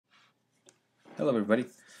Hello everybody,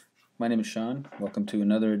 my name is Sean. Welcome to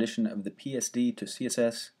another edition of the PSD to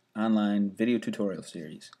CSS online video tutorial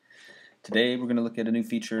series. Today we're going to look at a new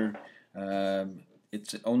feature.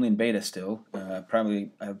 It's only in beta still. I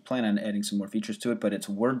plan on adding some more features to it, but it's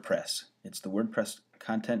WordPress. It's the WordPress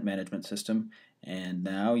content management system, and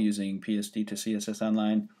now using PSD to CSS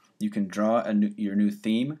online you can draw your new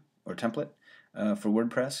theme or template for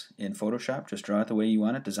WordPress in Photoshop. Just draw it the way you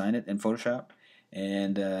want it, design it in Photoshop,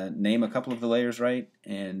 and name a couple of the layers right,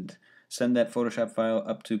 and send that Photoshop file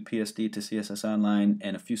up to PSD to CSS Online,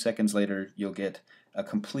 and a few seconds later you'll get a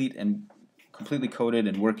completely coded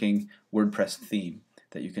and working WordPress theme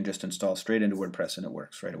that you can just install straight into WordPress, and it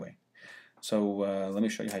works right away. So let me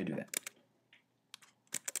show you how you do that.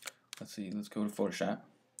 Let's go to Photoshop.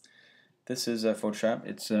 This is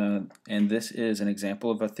Photoshop. And this is an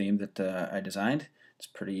example of a theme that I designed. It's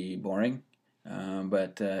pretty boring,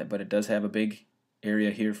 but it does have a big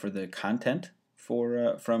area here for the content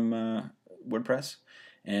from WordPress,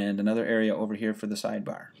 and another area over here for the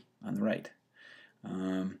sidebar on the right.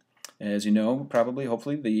 As you know, probably,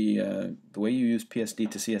 hopefully, the way you use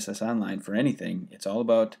PSD to CSS Online for anything, it's all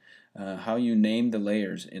about how you name the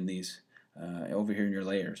layers in these over here in your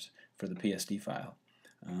layers for the PSD file.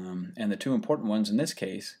 And the two important ones in this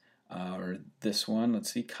case are this one.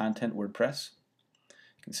 Let's see, Content WordPress.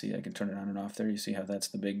 You can see I can turn it on and off there. You see how that's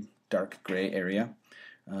the big dark gray area.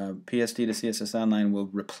 PSD to CSS Online will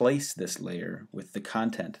replace this layer with the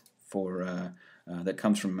content for that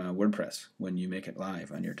comes from WordPress when you make it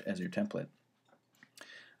live on as your template.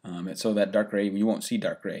 So that dark gray, you won't see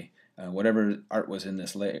dark gray. Whatever art was in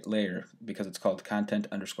this layer, because it's called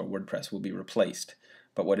content_WordPress, will be replaced.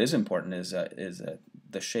 But what is important is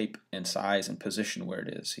the shape and size and position where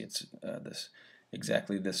it is. See, it's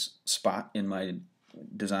exactly this spot in my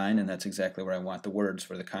design, and that's exactly where I want the words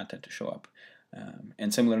for the content to show up.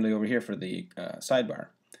 And similarly over here for the sidebar,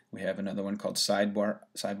 we have another one called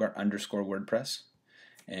sidebar_WordPress,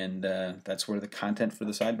 and that's where the content for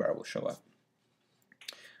the sidebar will show up.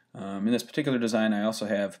 In this particular design, I also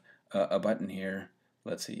have a button here.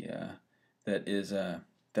 Let's see, that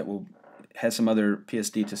has some other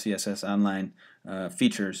PSD to CSS Online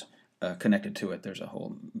features connected to it. There's a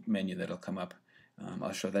whole menu that'll come up.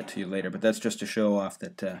 I'll show that to you later, but that's just to show off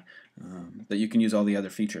that that you can use all the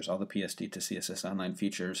other features, all the PSD to CSS Online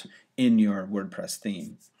features in your WordPress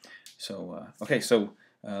theme. So okay, so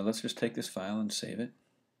let's just take this file and save it.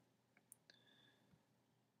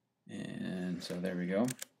 And so there we go.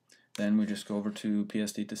 Then we just go over to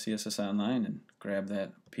PSD to CSS Online and grab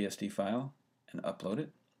that PSD file and upload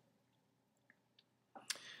it.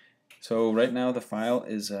 So right now the file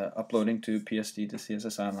is uploading to PSD to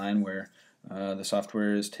CSS Online, where the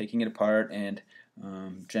software is taking it apart and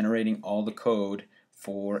generating all the code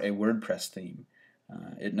for a WordPress theme.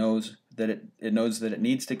 It knows that it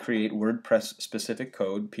needs to create WordPress specific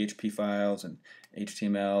code, PHP files and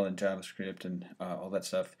HTML and JavaScript and all that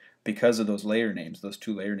stuff, because of those layer names, those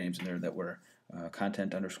two layer names in there that were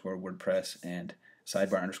content_WordPress and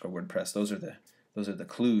sidebar_WordPress. Those are the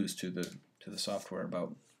clues to the software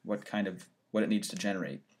about what it needs to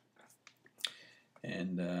generate.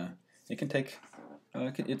 And it can take,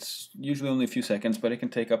 it's usually only a few seconds, but it can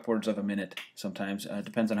take upwards of a minute sometimes. It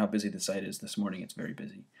depends on how busy the site is. This morning it's very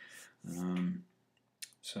busy.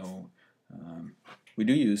 We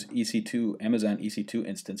do use Amazon EC2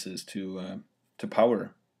 instances to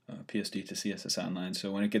power PSD to CSS Online.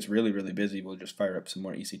 So when it gets really, really busy, we'll just fire up some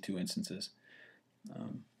more EC2 instances.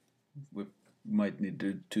 We might need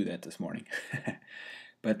to do that this morning.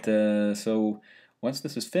 But so once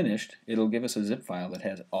this is finished, it'll give us a zip file that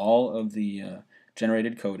has all of the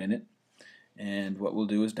generated code in it. And what we'll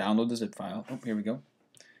do is download the zip file. Oh, here we go.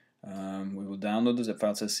 We will download the zip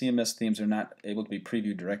file. It says CMS themes are not able to be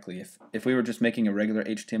previewed directly. If we were just making a regular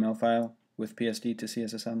HTML file with PSD to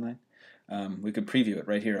CSS Online, we could preview it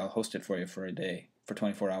right here. I'll host it for you for a day, for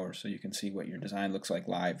 24 hours, so you can see what your design looks like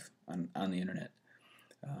live on the internet.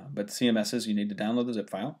 But CMSs, you need to download the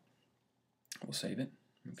zip file. We'll save it.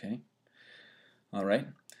 Okay. All right.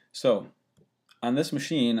 So on this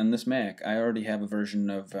machine, on this Mac, I already have a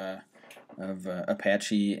version of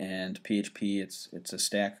Apache and PHP. It's a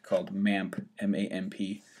stack called MAMP,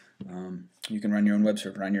 M-A-M-P. You can run your own web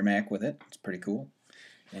server on your Mac with it. It's pretty cool.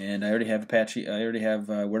 And I already have Apache. I already have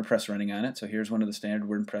WordPress running on it. So here's one of the standard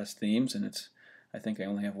WordPress themes, and I think I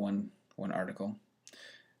only have one article.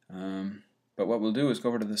 But what we'll do is go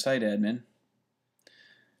over to the site admin.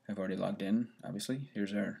 I've already logged in, obviously.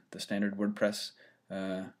 Here's the standard WordPress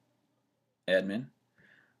admin.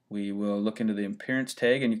 We will look into the appearance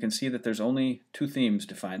tag, and you can see that there's only two themes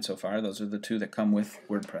defined so far. Those are the two that come with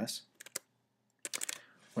WordPress.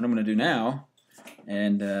 What I'm going to do now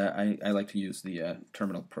and I like to use the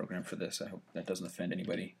terminal program for this. I hope that doesn't offend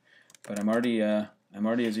anybody. But I'm already,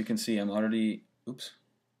 as you can see, I'm already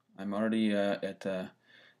at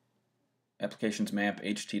Applications Map,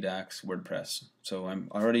 HTDocs, WordPress. So I'm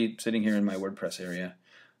already sitting here in my WordPress area.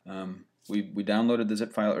 We downloaded the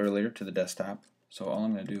zip file earlier to the desktop. So all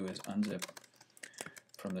I'm going to do is unzip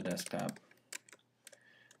from the desktop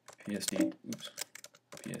PSD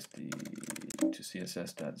to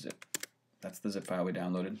css.zip. That's the zip file we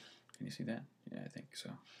downloaded. Can you see that? Yeah, I think so.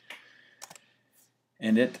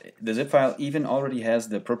 And the zip file even already has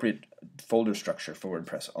the appropriate folder structure for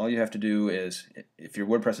WordPress. All you have to do is, if your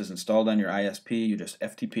WordPress is installed on your ISP, you just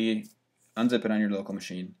FTP, unzip it on your local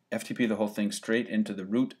machine, FTP the whole thing straight into the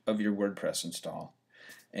root of your WordPress install.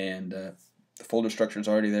 And the folder structure is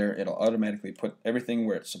already there. It'll automatically put everything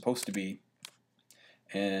where it's supposed to be.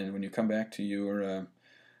 And when you come back to your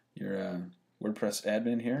WordPress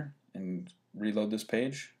admin here and reload this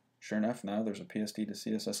page, sure enough, now there's a PSD to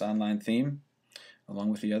CSS Online theme along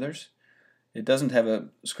with the others. It doesn't have a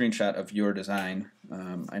screenshot of your design.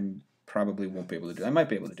 I probably won't be able to do it. I might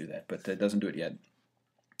be able to do that, but it doesn't do it yet.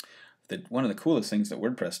 One of the coolest things that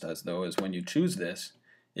WordPress does, though, is when you choose this,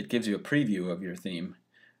 it gives you a preview of your theme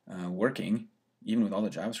working, even with all the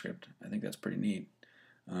JavaScript. I think that's pretty neat.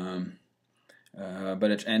 And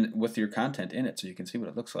with your content in it, so you can see what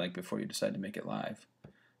it looks like before you decide to make it live.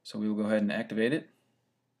 So we will go ahead and activate it,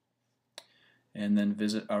 and then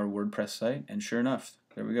visit our WordPress site, and sure enough,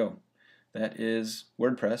 there we go. That is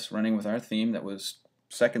WordPress running with our theme that was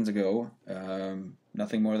seconds ago,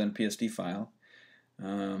 nothing more than a PSD file.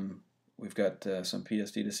 We've got some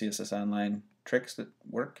PSD to CSS Online tricks that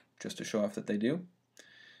work, just to show off that they do.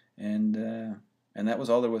 And that was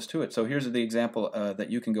all there was to it. So here's the example that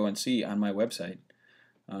you can go and see on my website.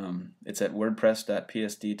 It's at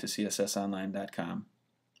wordpress.psd to cssonline.com.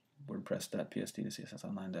 WordPress.psd to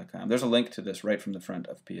cssonline.com. There's a link to this right from the front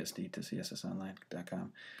of psd to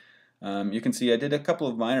cssonline.com. You can see I did a couple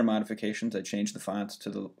of minor modifications. I changed the fonts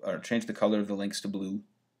changed the color of the links to blue.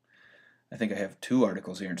 I think I have 2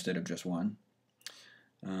 articles here instead of just 1.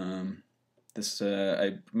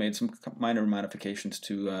 I made some minor modifications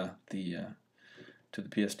to the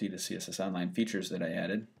PSD to CSS Online features that I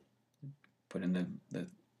added. Put in the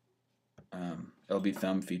LB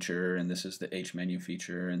thumb feature, and this is the H menu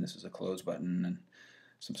feature, and this is a close button, and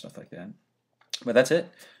some stuff like that. But that's it.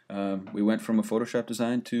 We went from a Photoshop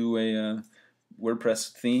design to a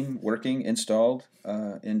WordPress theme working, installed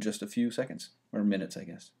in just a few seconds, or minutes, I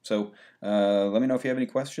guess. So let me know if you have any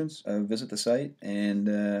questions. Visit the site and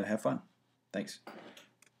have fun. Thanks.